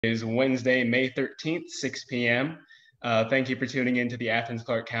is Wednesday, May 13th, 6 p.m. Thank you for tuning in to the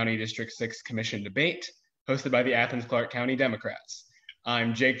Athens-Clarke County District 6 Commission debate, hosted by the Athens-Clarke County Democrats.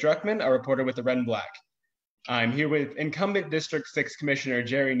 I'm Jake Druckman, a reporter with the Red and Black. I'm here with incumbent District 6 Commissioner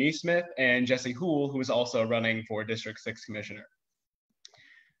Jerry Neesmith and Jesse Houle, who is also running for District 6 Commissioner.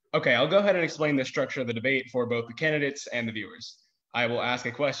 Okay, I'll go ahead and explain the structure of the debate for both the candidates and the viewers. I will ask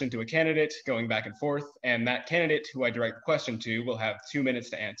a question to a candidate, going back and forth, and that candidate who I direct the question to will have 2 minutes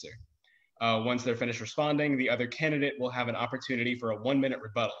to answer. Once they're finished responding, the other candidate will have an opportunity for a 1-minute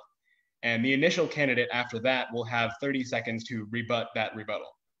rebuttal. And the initial candidate after that will have 30 seconds to rebut that rebuttal.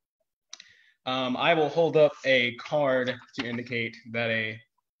 I will hold up a card to indicate that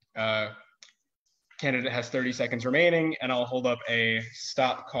a candidate has 30 seconds remaining, and I'll hold up a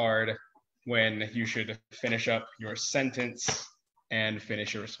stop card when you should finish up your sentence and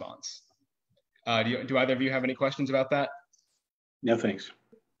finish your response. Do either of you have any questions about that? No, thanks.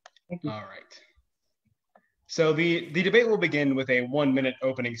 All right. So the debate will begin with a 1-minute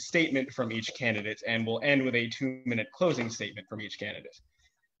opening statement from each candidate and will end with a 2-minute closing statement from each candidate.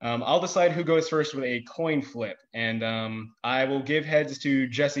 I'll decide who goes first with a coin flip, and I will give heads to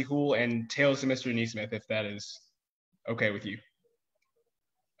Jesse Houle and tails to Mr. Neesmith, if that is okay with you.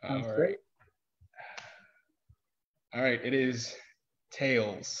 All right. All right, it is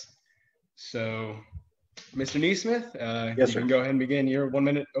tails. So, Mr. Neesmith, yes, you sir. Can go ahead and begin your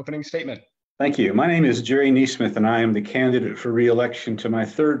 1-minute opening statement. Thank you. My name is Jerry Neesmith, and I am the candidate for re-election to my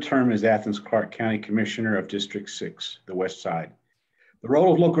 3rd term as Athens-Clarke County Commissioner of District 6, the West Side. The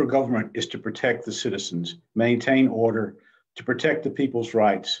role of local government is to protect the citizens, maintain order, to protect the people's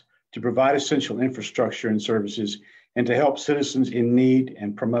rights, to provide essential infrastructure and services, and to help citizens in need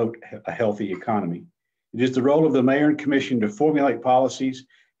and promote a healthy economy. It is the role of the mayor and commission to formulate policies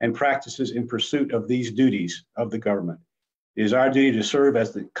and practices in pursuit of these duties of the government. It is our duty to serve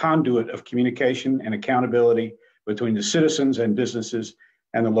as the conduit of communication and accountability between the citizens and businesses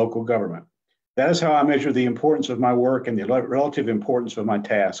and the local government. That is how I measure the importance of my work and the relative importance of my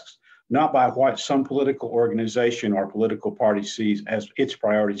tasks, not by what some political organization or political party sees as its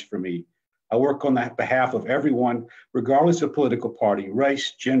priorities for me. I work on behalf of everyone, regardless of political party,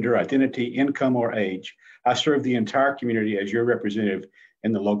 race, gender, identity, income, or age. I serve the entire community as your representative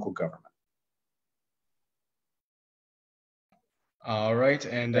in the local government. All right,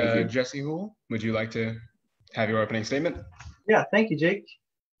 and Jesse Houle, would you like to have your opening statement? Yeah, thank you, Jake.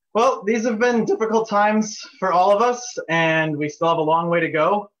 Well, these have been difficult times for all of us, and we still have a long way to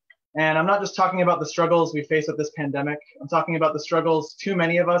go. And I'm not just talking about the struggles we face with this pandemic. I'm talking about the struggles too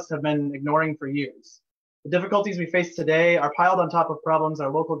many of us have been ignoring for years. The difficulties we face today are piled on top of problems our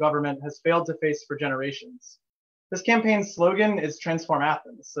local government has failed to face for generations. This campaign's slogan is Transform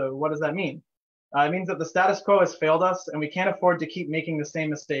Athens. So what does that mean? It means that the status quo has failed us, and we can't afford to keep making the same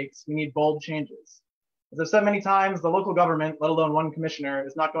mistakes. We need bold changes. As I've said many times, the local government, let alone one commissioner,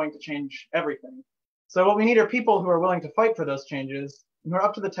 is not going to change everything. So what we need are people who are willing to fight for those changes and who are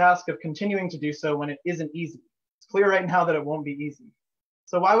up to the task of continuing to do so when it isn't easy. It's clear right now that it won't be easy.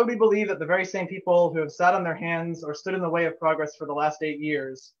 So why would we believe that the very same people who have sat on their hands or stood in the way of progress for the last 8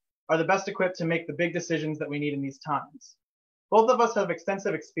 years are the best equipped to make the big decisions that we need in these times? Both of us have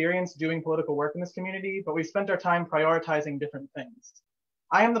extensive experience doing political work in this community, but we've spent our time prioritizing different things.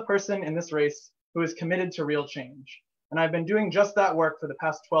 I am the person in this race who is committed to real change. And I've been doing just that work for the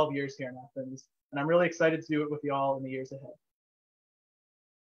past 12 years here in Athens, and I'm really excited to do it with y'all in the years ahead.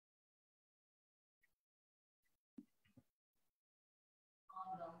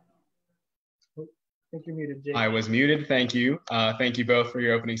 Oh, I think you're muted, Jake. I was muted, thank you. Thank you both for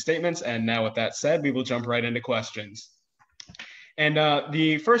your opening statements. And now with that said, we will jump right into questions. And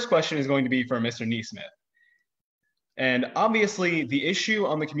the first question is going to be for Mr. Neesmith. And obviously, the issue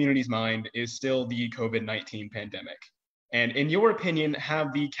on the community's mind is still the COVID-19 pandemic. And in your opinion,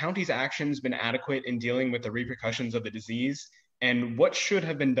 have the county's actions been adequate in dealing with the repercussions of the disease? And what should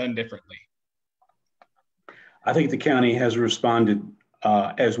have been done differently? I think the county has responded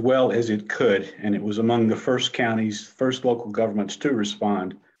as well as it could. And it was among the first local governments to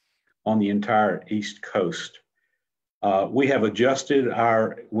respond on the entire East Coast. We have adjusted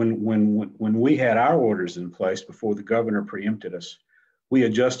when we had our orders in place before the governor preempted us, we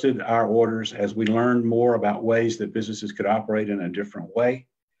adjusted our orders as we learned more about ways that businesses could operate in a different way,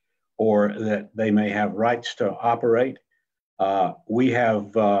 or that they may have rights to operate. We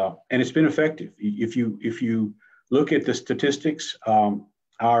have, and it's been effective. If you look at the statistics,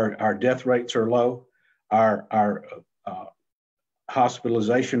 our death rates are low, our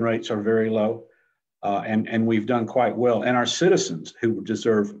hospitalization rates are very low. And we've done quite well. And our citizens, who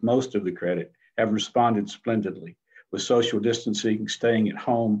deserve most of the credit, have responded splendidly. with social distancing, staying at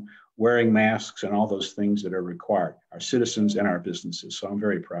home, wearing masks, and all those things that are required, our citizens and our businesses. So I'm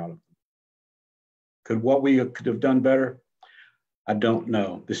very proud of them. What we could have done better? I don't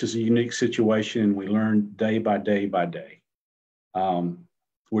know. This is a unique situation, and we learn day by day by day.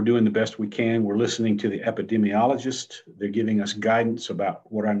 We're doing the best we can. We're listening to the epidemiologists. They're giving us guidance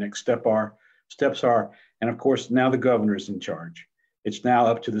about what our next steps are. And of course, now the governor is in charge. It's now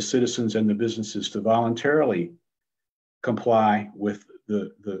up to the citizens and the businesses to voluntarily comply with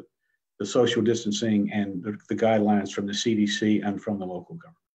the social distancing and the guidelines from the CDC and from the local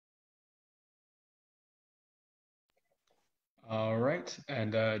government. All right.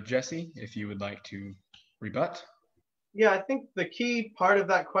 And Jesse, if you would like to rebut. Yeah, I think the key part of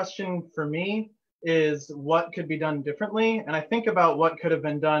that question for me is what could be done differently. And I think about what could have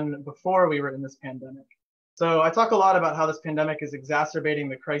been done before we were in this pandemic. So I talk a lot about how this pandemic is exacerbating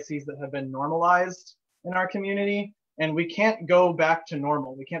the crises that have been normalized in our community. And we can't go back to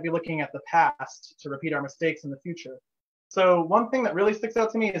normal. We can't be looking at the past to repeat our mistakes in the future. So one thing that really sticks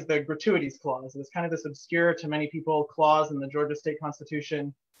out to me is the gratuities clause. It's kind of this obscure to many people clause in the Georgia State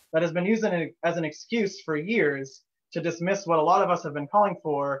Constitution that has been used as an excuse for years to dismiss what a lot of us have been calling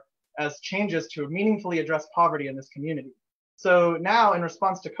for as changes to meaningfully address poverty in this community. So now in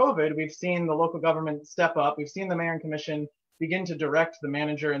response to COVID, we've seen the local government step up. We've seen the mayor and commission begin to direct the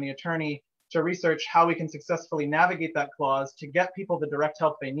manager and the attorney to research how we can successfully navigate that clause to get people the direct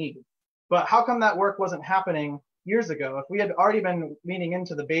help they need. But how come that work wasn't happening years ago? If we had already been leaning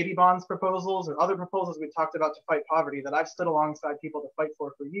into the baby bonds proposals or other proposals we talked about to fight poverty that I've stood alongside people to fight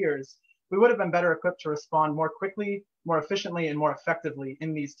for years, we would have been better equipped to respond more quickly, more efficiently, and more effectively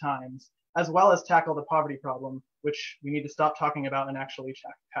in these times, as well as tackle the poverty problem, which we need to stop talking about and actually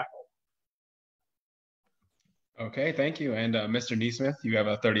tackle. Okay, thank you. And Mr. Neesmith, you have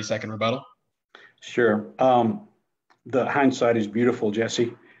a 30-second rebuttal. Sure. The hindsight is beautiful,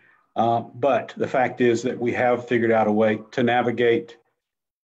 Jesse. But the fact is that we have figured out a way to navigate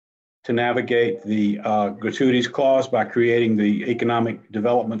the gratuities clause by creating the Economic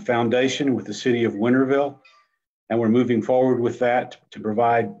Development Foundation with the city of Winterville. And we're moving forward with that to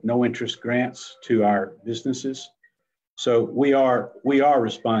provide no interest grants to our businesses. So we are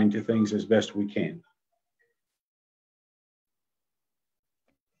responding to things as best we can.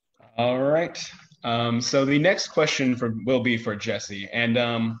 All right. So the next question will be for Jesse.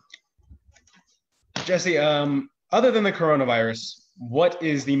 And Jesse, other than the coronavirus, what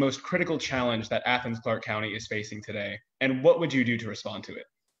is the most critical challenge that Athens-Clarke County is facing today? And what would you do to respond to it?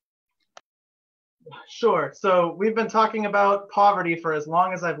 Sure. So we've been talking about poverty for as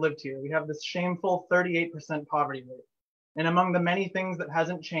long as I've lived here. We have this shameful 38% poverty rate. And among the many things that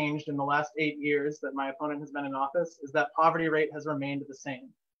hasn't changed in the last 8 years that my opponent has been in office is that poverty rate has remained the same.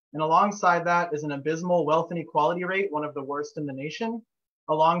 And alongside that is an abysmal wealth inequality rate, one of the worst in the nation.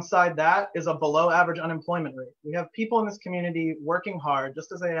 Alongside that is a below average unemployment rate. We have people in this community working hard,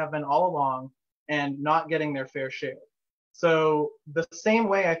 just as they have been all along, and not getting their fair share. So the same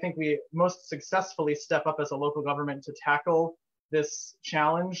way I think we most successfully step up as a local government to tackle this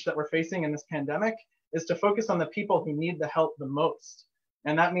challenge that we're facing in this pandemic is to focus on the people who need the help the most.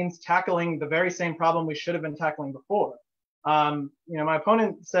 And that means tackling the very same problem we should have been tackling before. My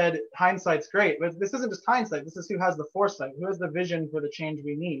opponent said hindsight's great, but this isn't just hindsight. This is who has the foresight, who has the vision for the change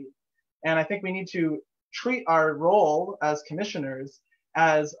we need. And I think we need to treat our role as commissioners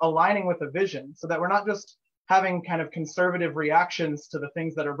as aligning with a vision so that we're not just having kind of conservative reactions to the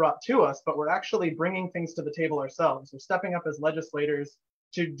things that are brought to us, but we're actually bringing things to the table ourselves. We're stepping up as legislators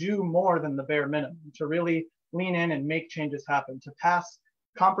to do more than the bare minimum, to really lean in and make changes happen, to pass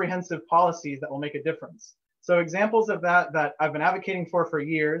comprehensive policies that will make a difference. So examples of that I've been advocating for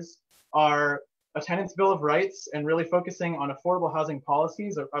years are a tenants' bill of rights and really focusing on affordable housing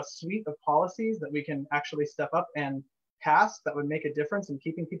policies, or a suite of policies that we can actually step up and pass that would make a difference in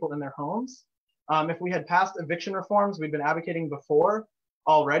keeping people in their homes. If we had passed eviction reforms we've been advocating before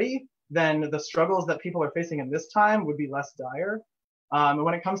already, then the struggles that people are facing in this time would be less dire. And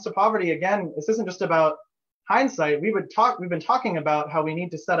when it comes to poverty, again, this isn't just about hindsight. We've been talking about how we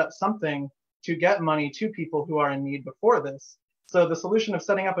need to set up something to get money to people who are in need before this. So the solution of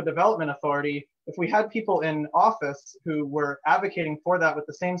setting up a development authority, if we had people in office who were advocating for that with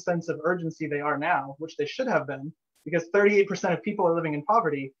the same sense of urgency they are now, which they should have been, because 38% of people are living in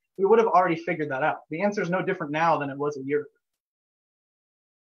poverty, we would have already figured that out. The answer is no different now than it was a year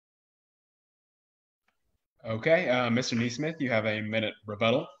ago. Okay, Mr. Neesmith, you have a minute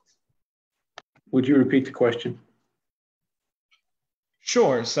rebuttal. Would you repeat the question?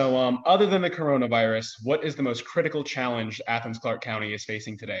 Sure. So other than the coronavirus, what is the most critical challenge Athens-Clarke County is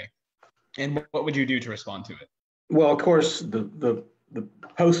facing today? And what would you do to respond to it? Well, of course, the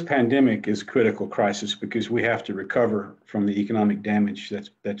post-pandemic is a critical crisis because we have to recover from the economic damage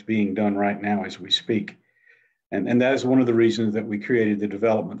that's being done right now as we speak. And that is one of the reasons that we created the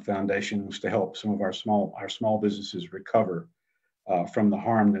Development Foundation, was to help some of our small businesses recover from the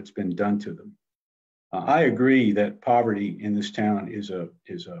harm that's been done to them. I agree that poverty in this town is a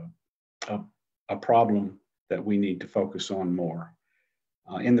problem that we need to focus on more.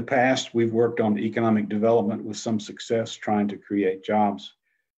 In the past, we've worked on economic development with some success, trying to create jobs.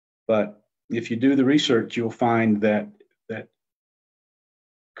 But if you do the research, you'll find that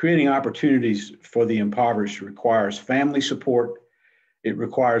creating opportunities for the impoverished requires family support, it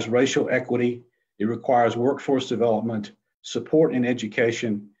requires racial equity, it requires workforce development, support in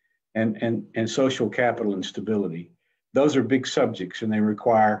education, and social capital and stability. Those are big subjects, and they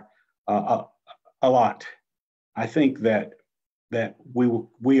require a lot. I think that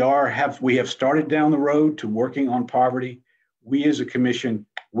we have started down the road to working on poverty. We as a commission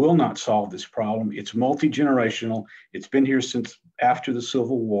will not solve this problem. It's multi-generational. It's been here since after the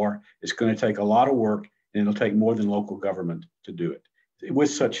Civil War. It's going to take a lot of work, and it'll take more than local government to do it, with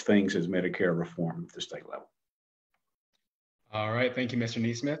such things as Medicare reform at the state level. All right, thank you, Mr.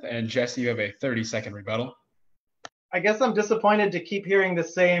 Neesmith. And Jesse, you have a 30-second rebuttal. I guess I'm disappointed to keep hearing the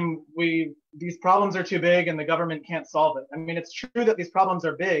same, these problems are too big and the government can't solve it. I mean, it's true that these problems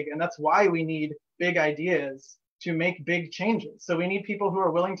are big, and that's why we need big ideas to make big changes. So we need people who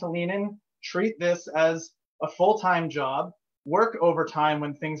are willing to lean in, treat this as a full-time job, work overtime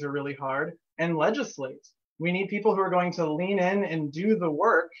when things are really hard, and legislate. We need people who are going to lean in and do the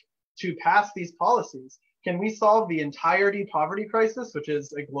work to pass these policies. Can we solve the entirety poverty crisis, which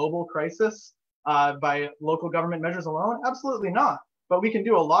is a global crisis, by local government measures alone? Absolutely not. But we can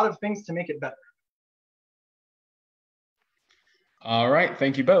do a lot of things to make it better. All right,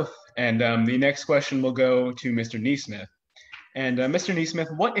 thank you both. And the next question will go to Mr. Neesmith. And Mr.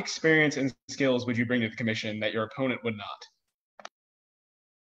 Neesmith, what experience and skills would you bring to the commission that your opponent would not?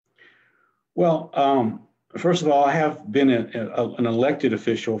 Well, first of all, I have been an elected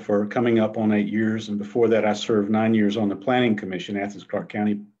official for coming up on 8 years. And before that, I served 9 years on the Planning Commission, Athens-Clarke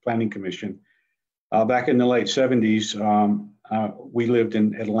County Planning Commission. Back in the late 70s, we lived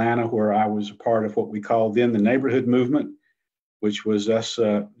in Atlanta, where I was a part of what we called then the neighborhood movement, which was us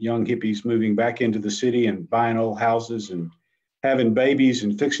young hippies moving back into the city and buying old houses and having babies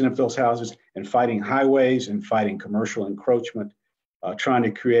and fixing up those houses and fighting highways and fighting commercial encroachment, trying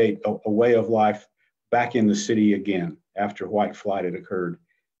to create a way of life back in the city again after white flight had occurred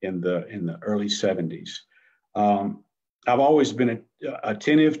in the early 70s. I've always been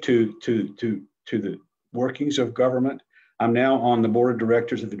attentive to the workings of government. I'm now on the board of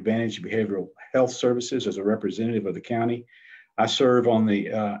directors of Advantage Behavioral Health Services as a representative of the county. I serve on the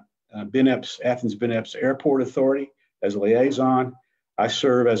Athens-Beneps Airport Authority as a liaison. I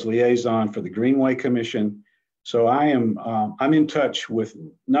serve as liaison for the Greenway Commission. So I'm in touch with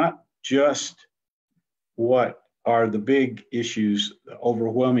not just what are the big issues, the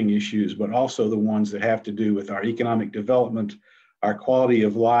overwhelming issues, but also the ones that have to do with our economic development, our quality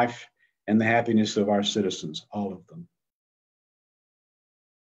of life, and the happiness of our citizens, all of them.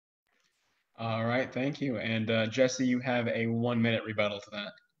 All right, thank you. And Jesse, you have a 1-minute rebuttal to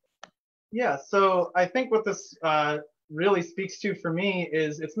that. Yeah, so I think what this really speaks to for me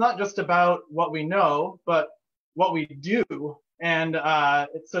is it's not just about what we know, but what we do. And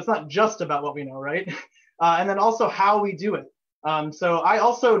so it's not just about what we know, right? And then also how we do it. So I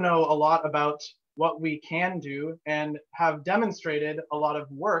also know a lot about what we can do and have demonstrated a lot of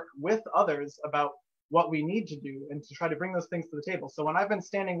work with others about what we need to do and to try to bring those things to the table. So when I've been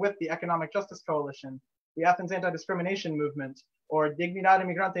standing with the Economic Justice Coalition, the Athens Anti-Discrimination Movement, or Dignidad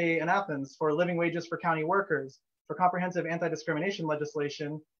Inmigrante in Athens for living wages for county workers, for comprehensive anti-discrimination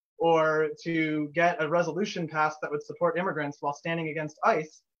legislation, or to get a resolution passed that would support immigrants while standing against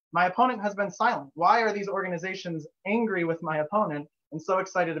ICE, my opponent has been silent. Why are these organizations angry with my opponent and so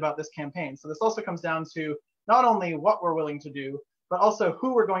excited about this campaign? So this also comes down to not only what we're willing to do, but also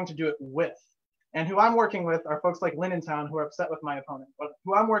who we're going to do it with. And who I'm working with are folks like Lynn in town who are upset with my opponent. But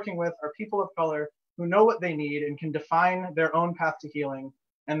who I'm working with are people of color who know what they need and can define their own path to healing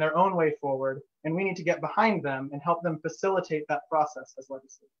and their own way forward. And we need to get behind them and help them facilitate that process as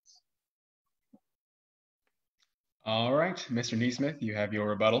legislators. All right, Mr. Neesmith, you have your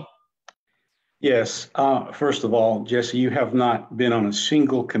rebuttal. Yes, first of all, Jesse, you have not been on a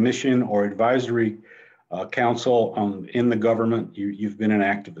single commission or advisory council in the government. You've been an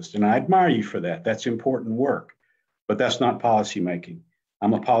activist, and I admire you for that. That's important work, but that's not policy making.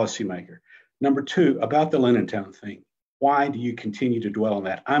 I'm a policymaker. Number two, about the Lennon Town thing, why do you continue to dwell on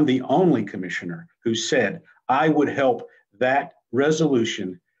that? I'm the only commissioner who said, I would help that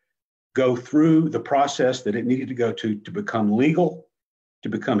resolution go through the process that it needed to go to become legal, to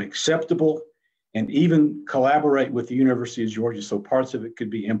become acceptable, and even collaborate with the University of Georgia so parts of it could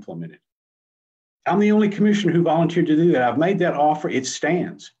be implemented. I'm the only commissioner who volunteered to do that. I've made that offer. It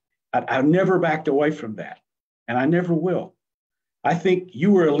stands. I've never backed away from that, and I never will. I think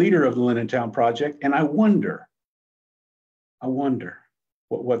you were a leader of the Lennon Project, and I wonder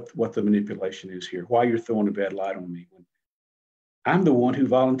what the manipulation is here, why you're throwing a bad light on me when I'm the one who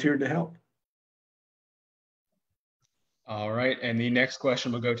volunteered to help. All right, and the next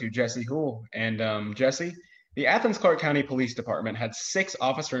question will go to Jesse Houle. And Jesse, the Athens-Clarke County Police Department had 6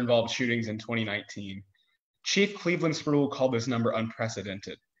 officer-involved shootings in 2019. Chief Cleveland Spruill called this number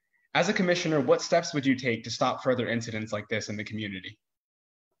unprecedented. As a commissioner, what steps would you take to stop further incidents like this in the community?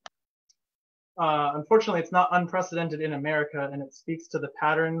 Unfortunately, it's not unprecedented in America, and it speaks to the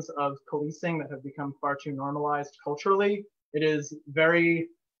patterns of policing that have become far too normalized culturally. It is very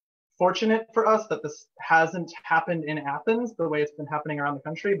fortunate for us that this hasn't happened in Athens the way it's been happening around the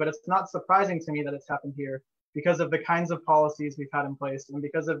country, but it's not surprising to me that it's happened here because of the kinds of policies we've had in place and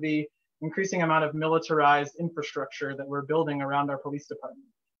because of the increasing amount of militarized infrastructure that we're building around our police department.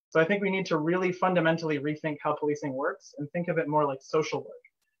 So I think we need to really fundamentally rethink how policing works and think of it more like social work.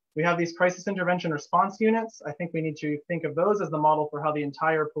 We have these crisis intervention response units. I think we need to think of those as the model for how the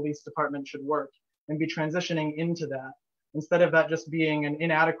entire police department should work and be transitioning into that, instead of that just being an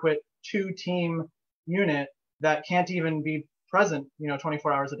inadequate 2-team unit that can't even be present,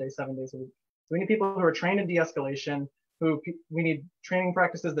 24 hours a day, 7 days a week. So we need people who are trained in de-escalation, we need training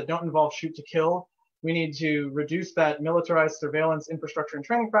practices that don't involve shoot to kill. We need to reduce that militarized surveillance infrastructure and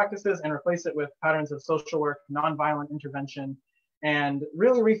training practices and replace it with patterns of social work, nonviolent intervention, and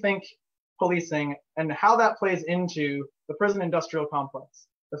really rethink policing and how that plays into the prison industrial complex.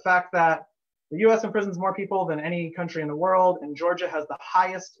 The fact that the US imprisons more people than any country in the world, and Georgia has the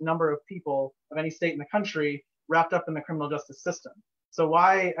highest number of people of any state in the country wrapped up in the criminal justice system. So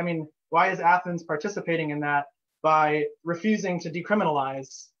why is Athens participating in that by refusing to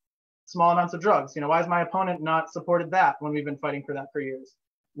decriminalize small amounts of drugs? Why has my opponent not supported that when we've been fighting for that for years?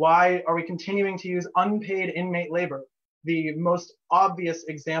 Why are we continuing to use unpaid inmate labor, the most obvious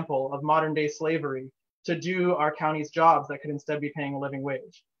example of modern day slavery, to do our county's jobs that could instead be paying a living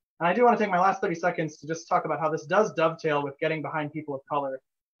wage? And I do want to take my last 30 seconds to just talk about how this does dovetail with getting behind people of color.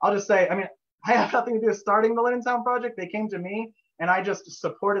 I'll just say, I have nothing to do with starting the Lennon Project. They came to me and I just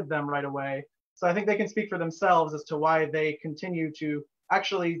supported them right away. So I think they can speak for themselves as to why they continue to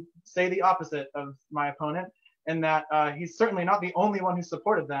actually say the opposite of my opponent, and that he's certainly not the only one who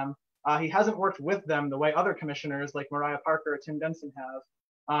supported them. He hasn't worked with them the way other commissioners like Mariah Parker or Tim Denson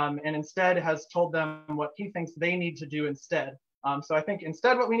have, and instead has told them what he thinks they need to do instead. So I think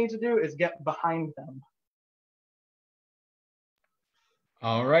instead what we need to do is get behind them.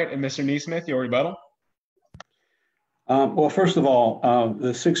 All right, and Mr. Neesmith, your rebuttal? Well, first of all,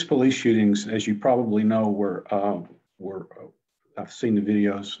 the 6 police shootings, as you probably know, were I've seen the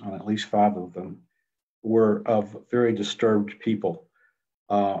videos on at least 5 of them, were of very disturbed people,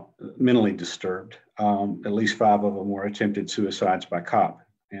 mentally disturbed. At least 5 of them were attempted suicides by cop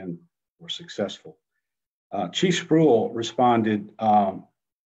and were successful. Chief Spruill responded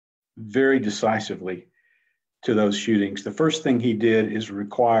very decisively to those shootings. The first thing he did is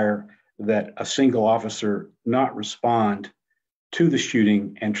require that a single officer not respond to the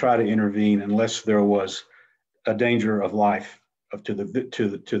shooting and try to intervene unless there was a danger of life to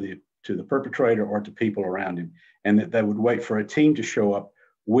the perpetrator or to people around him, and that they would wait for a team to show up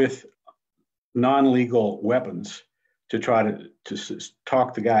with non-legal weapons to try to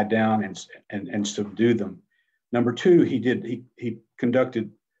talk the guy down and subdue them. Number 2, he conducted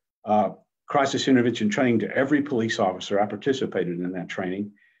crisis intervention training to every police officer. I participated in that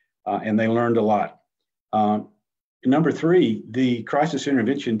training, and they learned a lot. Number 3, the crisis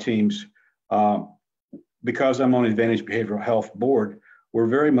intervention teams, because I'm on the Advantage Behavioral Health Board, were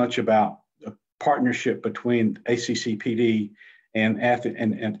very much about a partnership between ACCPD and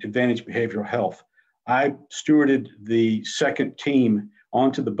Advantage Behavioral Health. I stewarded the second team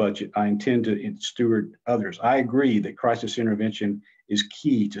onto the budget. I intend to steward others. I agree that crisis intervention is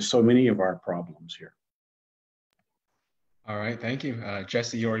key to so many of our problems here. All right, thank you.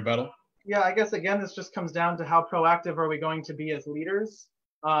 Jesse, your rebuttal? Yeah, I guess again, this just comes down to how proactive are we going to be as leaders?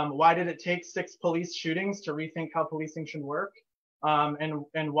 Why did it take 6 police shootings to rethink how policing should work?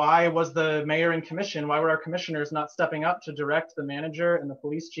 And why was the mayor and commission, why were our commissioners not stepping up to direct the manager and the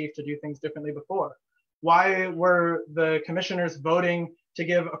police chief to do things differently before? Why were the commissioners voting to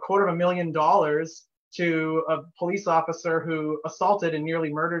give $250,000 to a police officer who assaulted and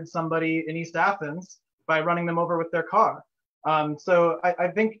nearly murdered somebody in East Athens by running them over with their car. So I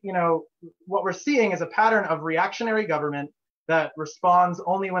think, you know, what we're seeing is a pattern of reactionary government that responds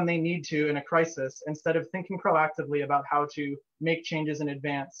only when they need to in a crisis, instead of thinking proactively about how to make changes in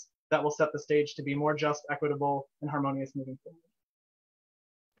advance that will set the stage to be more just, equitable, and harmonious moving forward.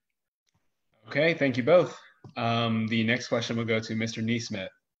 Okay, thank you both. The next question will go to Mr. Neesmith.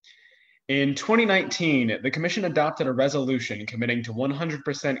 In 2019, the Commission adopted a resolution committing to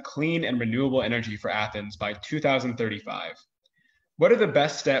 100% clean and renewable energy for Athens by 2035. What are the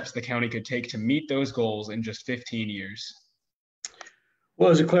best steps the county could take to meet those goals in just 15 years?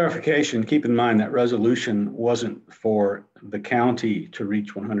 Well, as a clarification, keep in mind that resolution wasn't for the county to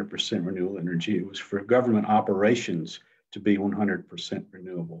reach 100% renewable energy. It was for government operations to be 100%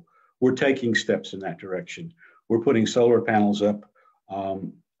 renewable. We're taking steps in that direction. We're putting solar panels up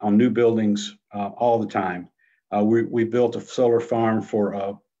on new buildings all the time. We built a solar farm for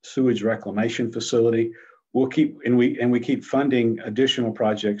a sewage reclamation facility. We keep funding additional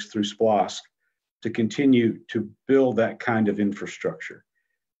projects through SPLOST to continue to build that kind of infrastructure.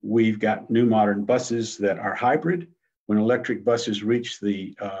 We've got new modern buses that are hybrid. When electric buses reach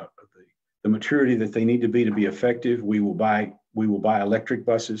the maturity that they need to be effective, we will buy electric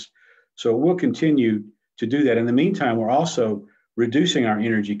buses. So we'll continue to do that. In the meantime, we're also reducing our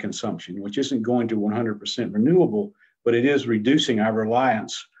energy consumption, which isn't going to 100% renewable, but it is reducing our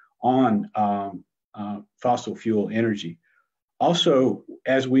reliance on fossil fuel energy. Also,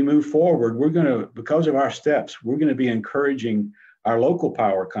 as we move forward, because of our steps, we're going to be encouraging our local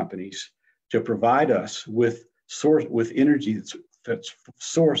power companies to provide us with energy that's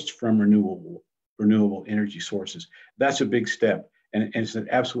sourced from renewable energy sources. That's a big step, and it's an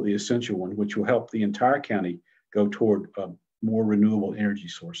absolutely essential one, which will help the entire county go toward more renewable energy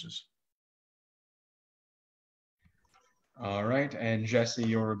sources. All right, and Jesse,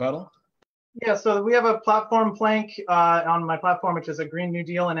 your rebuttal. Yeah, so we have a platform plank on my platform, which is a Green New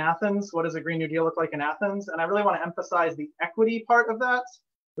Deal in Athens. What does a Green New Deal look like in Athens? And I really want to emphasize the equity part of that,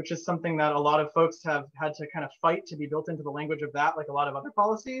 which is something that a lot of folks have had to kind of fight to be built into the language of that, like a lot of other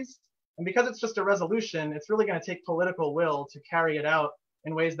policies. And because it's just a resolution, it's really going to take political will to carry it out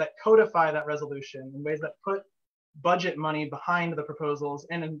in ways that codify that resolution, in ways that put budget money behind the proposals,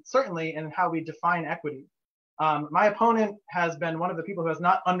 and certainly in how we define equity. My opponent has been one of the people who has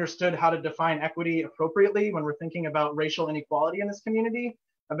not understood how to define equity appropriately when we're thinking about racial inequality in this community.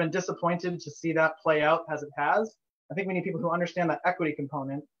 I've been disappointed to see that play out as it has. I think we need people who understand that equity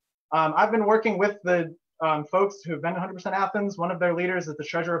component. I've been working with the folks who have been 100% Athens. One of their leaders is the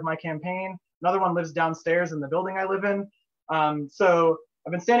treasurer of my campaign. Another one lives downstairs in the building I live in. So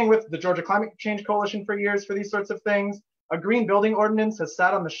I've been standing with the Georgia Climate Change Coalition for years for these sorts of things. A green building ordinance has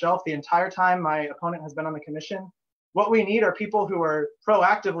sat on the shelf the entire time my opponent has been on the commission. What we need are people who are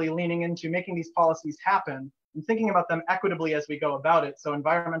proactively leaning into making these policies happen and thinking about them equitably as we go about it. So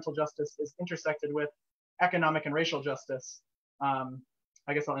environmental justice is intersected with economic and racial justice. I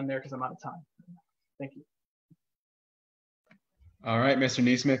guess I'll end there because I'm out of time. Thank you. All right, Mr.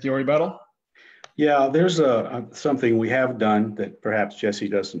 Neesmith, your rebuttal. Yeah, there's something we have done that perhaps Jesse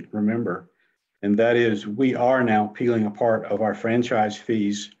doesn't remember. And that is, we are now peeling apart of our franchise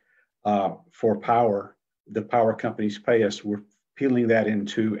fees for power. The power companies pay us. We're peeling that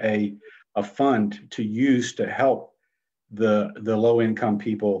into a fund to use to help the low-income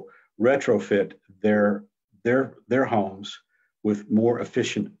people retrofit their homes with more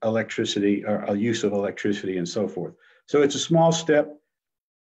efficient electricity or use of electricity and so forth. So it's a small step,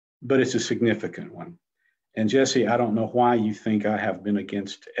 but it's a significant one. And Jesse, I don't know why you think I have been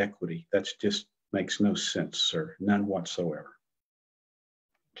against equity. That's just makes no sense, sir. None whatsoever.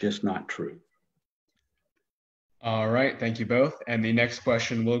 Just not true. All right, thank you both. And the next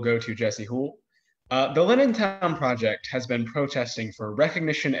question will go to Jesse Houle. The Lennon Town Project has been protesting for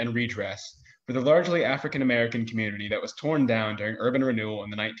recognition and redress for the largely African-American community that was torn down during urban renewal in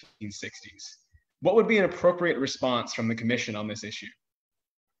the 1960s. What would be an appropriate response from the commission on this issue?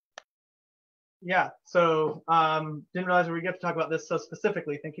 Yeah, so didn't realize we get to talk about this so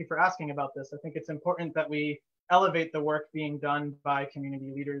specifically. Thank you for asking about this. I think it's important that we elevate the work being done by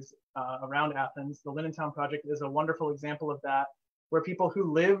community leaders around Athens. The Town Project is a wonderful example of that, where people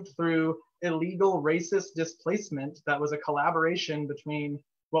who lived through illegal racist displacement that was a collaboration between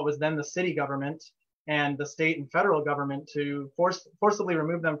what was then the city government and the state and federal government to forcibly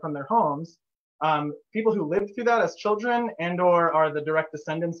remove them from their homes. People who lived through that as children and or are the direct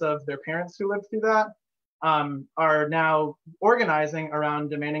descendants of their parents who lived through that are now organizing around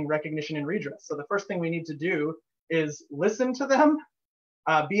demanding recognition and redress. So the first thing we need to do is listen to them,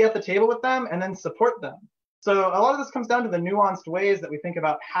 be at the table with them, and then support them. So a lot of this comes down to the nuanced ways that we think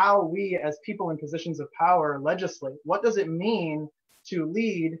about how we as people in positions of power legislate. What does it mean to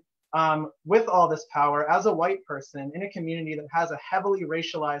lead with all this power as a white person in a community that has a heavily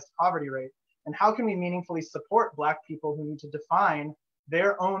racialized poverty rate? And how can we meaningfully support Black people who need to define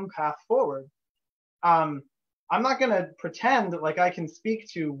their own path forward? I'm not going to pretend like I can speak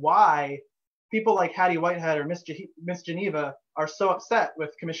to why people like Hattie Whitehead or Miss Geneva are so upset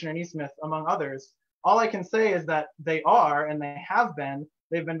with Commissioner Neesmith, among others. All I can say is that they are, and they have been,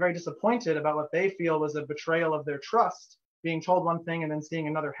 they've been very disappointed about what they feel was a betrayal of their trust, being told one thing and then seeing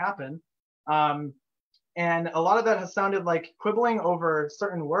another happen. And a lot of that has sounded like quibbling over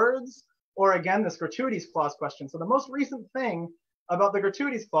certain words, or again, this gratuities clause question. So the most recent thing about the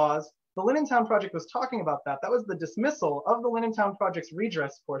gratuities clause, the Linentown Project was talking about that. That was the dismissal of the Linentown Project's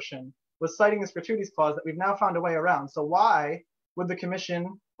redress portion, was citing this gratuities clause that we've now found a way around. So why would the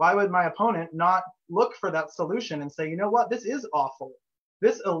commission, why would my opponent not look for that solution and say, you know what, this is awful.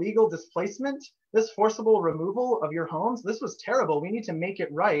 This illegal displacement, this forcible removal of your homes, this was terrible. We need to make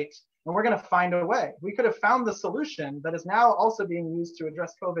it right, and we're going to find a way. We could have found the solution that is now also being used to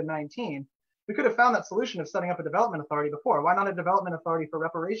address COVID-19. We could have found that solution of setting up a development authority before. Why not a development authority for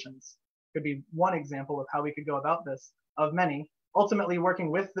reparations? Could be one example of how we could go about this, of many, ultimately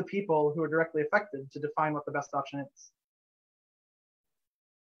working with the people who are directly affected to define what the best option is.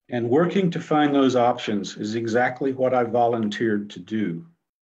 And working to find those options is exactly what I volunteered to do.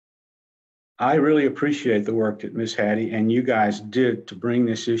 I really appreciate the work that Ms. Hattie and you guys did to bring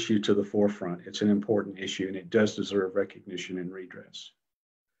this issue to the forefront. It's an important issue and it does deserve recognition and redress.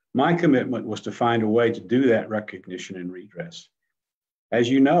 My commitment was to find a way to do that recognition and redress. As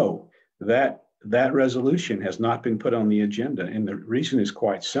you know, that resolution has not been put on the agenda, and the reason is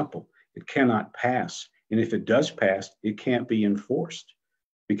quite simple. It cannot pass, and if it does pass, it can't be enforced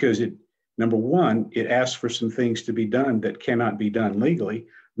because number one, it asks for some things to be done that cannot be done legally.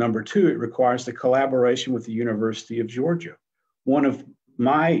 Number two, it requires the collaboration with the University of Georgia. One of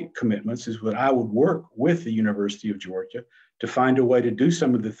my commitments is that I would work with the University of Georgia to find a way to do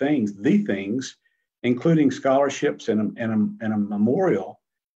some of the things, including scholarships and a memorial,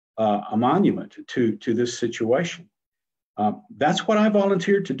 a monument to this situation. That's what I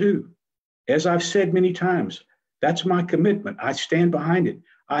volunteered to do. As I've said many times, that's my commitment. I stand behind it.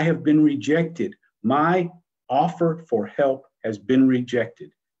 I have been rejected. My offer for help has been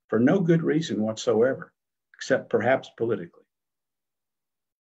rejected for no good reason whatsoever, except perhaps politically.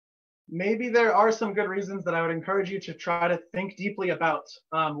 Maybe there are some good reasons that I would encourage you to try to think deeply about.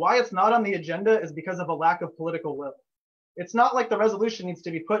 Why it's not on the agenda is because of a lack of political will. It's not like the resolution needs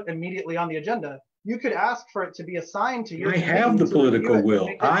to be put immediately on the agenda. You could ask for it to be assigned to your. I have the political will.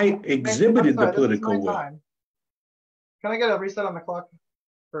 I exhibited the political will. Can I get a reset on the clock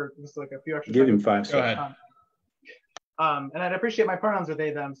for just like a few extra seconds? Give him 5 seconds. Go ahead. And I'd appreciate my pronouns are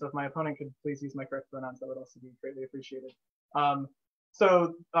they, them. So if my opponent could please use my correct pronouns, that would also be greatly appreciated.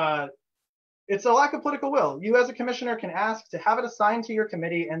 It's a lack of political will. You as a commissioner can ask to have it assigned to your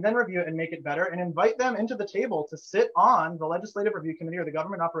committee and then review it and make it better and invite them into the table to sit on the Legislative Review Committee or the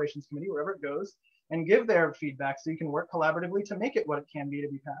Government Operations Committee, wherever it goes, and give their feedback so you can work collaboratively to make it what it can be to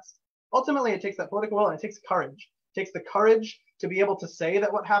be passed. Ultimately, it takes that political will and it takes courage. It takes the courage to be able to say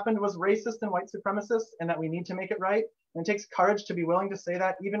that what happened was racist and white supremacist and that we need to make it right. And it takes courage to be willing to say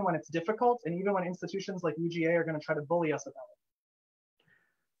that even when it's difficult and even when institutions like UGA are going to try to bully us about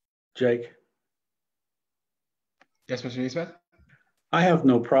it. Jake. Yes, Mr. Neesmith? I have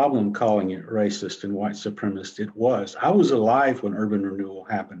no problem calling it racist and white supremacist. It was. I was alive when urban renewal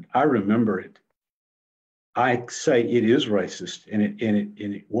happened. I remember it. I say it is racist and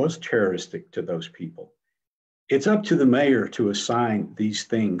it was terroristic to those people. It's up to the mayor to assign these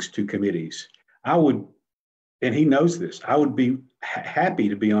things to committees. I would, and he knows this, I would be happy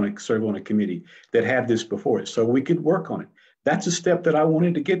to be serve on a committee that had this before it so we could work on it. That's a step that I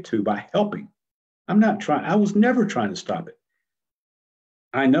wanted to get to by helping. I was never trying to stop it.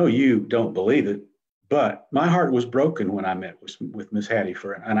 I know you don't believe it, but my heart was broken when I met with Ms. Hattie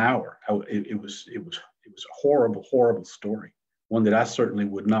for an hour. It was a horrible, horrible story, one that I certainly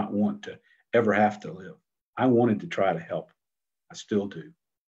would not want to ever have to live. I wanted to try to help. I still do.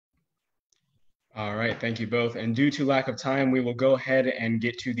 All right, thank you both. And due to lack of time, we will go ahead and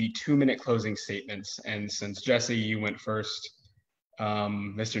get to the 2-minute closing statements. And since Jesse, you went first,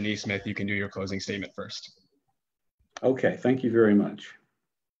 Mr. Neesmith, you can do your closing statement first. Okay, thank you very much.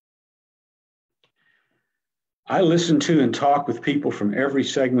 I listen to and talk with people from every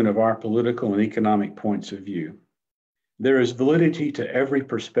segment of our political and economic points of view. There is validity to every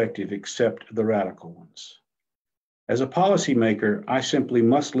perspective except the radical ones. As a policymaker, I simply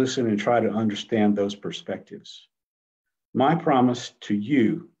must listen and try to understand those perspectives. My promise to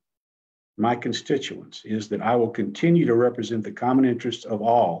you, my constituents, is that I will continue to represent the common interests of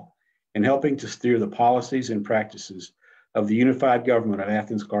all in helping to steer the policies and practices of the unified government of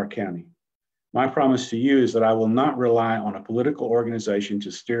Athens-Clarke County. My promise to you is that I will not rely on a political organization to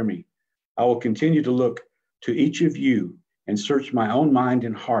steer me. I will continue to look to each of you and search my own mind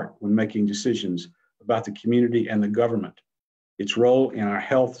and heart when making decisions about the community and the government, its role in our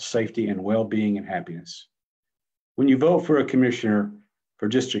health, safety, and well-being and happiness. When you vote for a commissioner for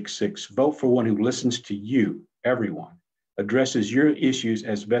District 6, vote for one who listens to you, everyone, addresses your issues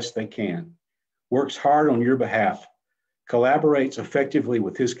as best they can, works hard on your behalf, collaborates effectively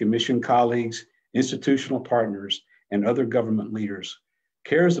with his commission colleagues, institutional partners, and other government leaders,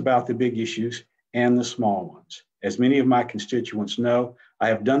 cares about the big issues and the small ones. As many of my constituents know, I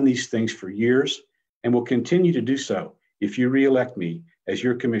have done these things for years and will continue to do so if you re-elect me as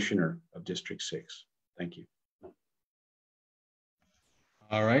your commissioner of District 6. Thank you.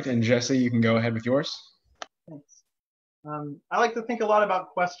 All right, and Jesse, you can go ahead with yours. Thanks. I like to think a lot about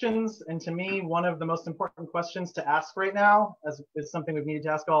questions, and to me, one of the most important questions to ask right now is something we've needed to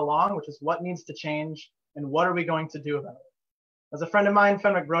ask all along, which is what needs to change and what are we going to do about it? As a friend of mine,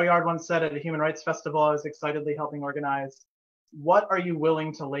 Fenwick Broyard, once said at a human rights festival I was excitedly helping organize, what are you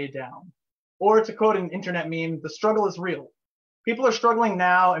willing to lay down? Or to quote an internet meme, the struggle is real. People are struggling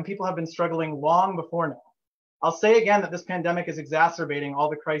now, and people have been struggling long before now. I'll say again that this pandemic is exacerbating all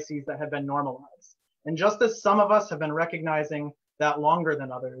the crises that have been normalized. And just as some of us have been recognizing that longer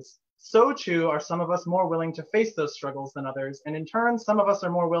than others, so too are some of us more willing to face those struggles than others. And in turn, some of us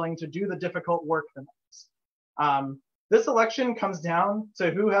are more willing to do the difficult work than others. This election comes down to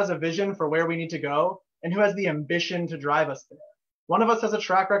who has a vision for where we need to go and who has the ambition to drive us there. One of us has a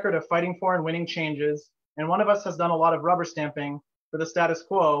track record of fighting for and winning changes, and one of us has done a lot of rubber stamping for the status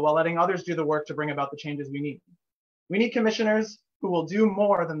quo while letting others do the work to bring about the changes we need. We need commissioners who will do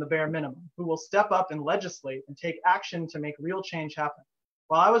more than the bare minimum, who will step up and legislate and take action to make real change happen.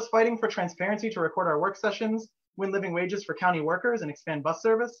 While I was fighting for transparency to record our work sessions, win living wages for county workers, and expand bus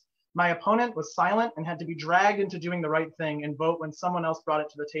service, my opponent was silent and had to be dragged into doing the right thing and vote when someone else brought it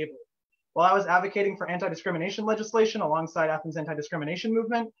to the table. While I was advocating for anti-discrimination legislation alongside Athens' anti-discrimination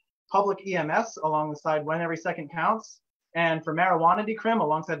movement, public EMS alongside When Every Second Counts, and for marijuana decrim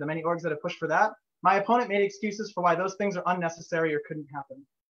alongside the many orgs that have pushed for that, my opponent made excuses for why those things are unnecessary or couldn't happen.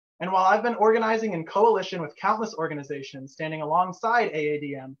 And while I've been organizing in coalition with countless organizations standing alongside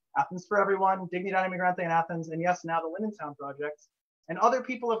AADM, Athens for Everyone, Dignidad Inmigrante in Athens, and yes, now the Lindentown Project, and other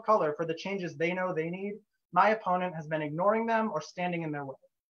people of color for the changes they know they need, my opponent has been ignoring them or standing in their way.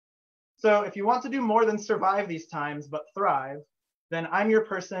 So if you want to do more than survive these times but thrive, then I'm your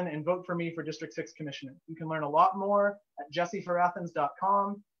person and vote for me for District 6 Commissioner. You can learn a lot more at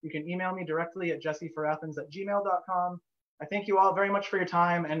jessieforathens.com. You can email me directly at jessieforathens@gmail.com. I thank you all very much for your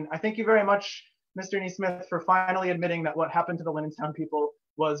time, and I thank you very much, Mr. Neesmith, for finally admitting that what happened to the Lindentown people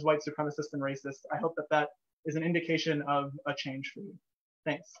was white supremacist and racist. I hope that that is an indication of a change for you.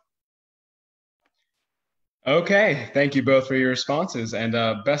 Thanks. Okay, thank you both for your responses, and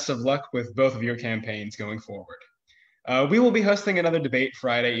best of luck with both of your campaigns going forward. We will be hosting another debate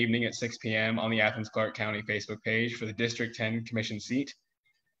Friday evening at 6 p.m. on the Athens-Clarke County Facebook page for the District 10 Commission seat.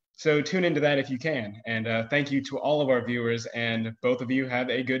 So tune into that if you can, and thank you to all of our viewers, and both of you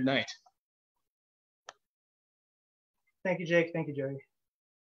have a good night. Thank you, Jake. Thank you, Jerry.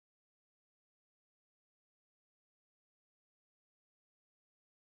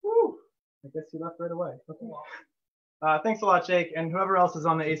 Woo! I guess you left right away. Okay. Thanks a lot, Jake, and whoever else is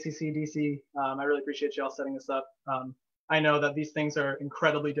on the ACCDC. I really appreciate you all setting this up. I know that these things are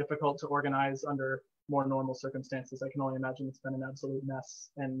incredibly difficult to organize under more normal circumstances. I can only imagine it's been an absolute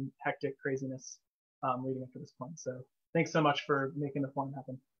mess and hectic craziness leading up to this point. So thanks so much for making the forum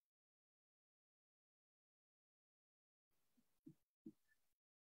happen.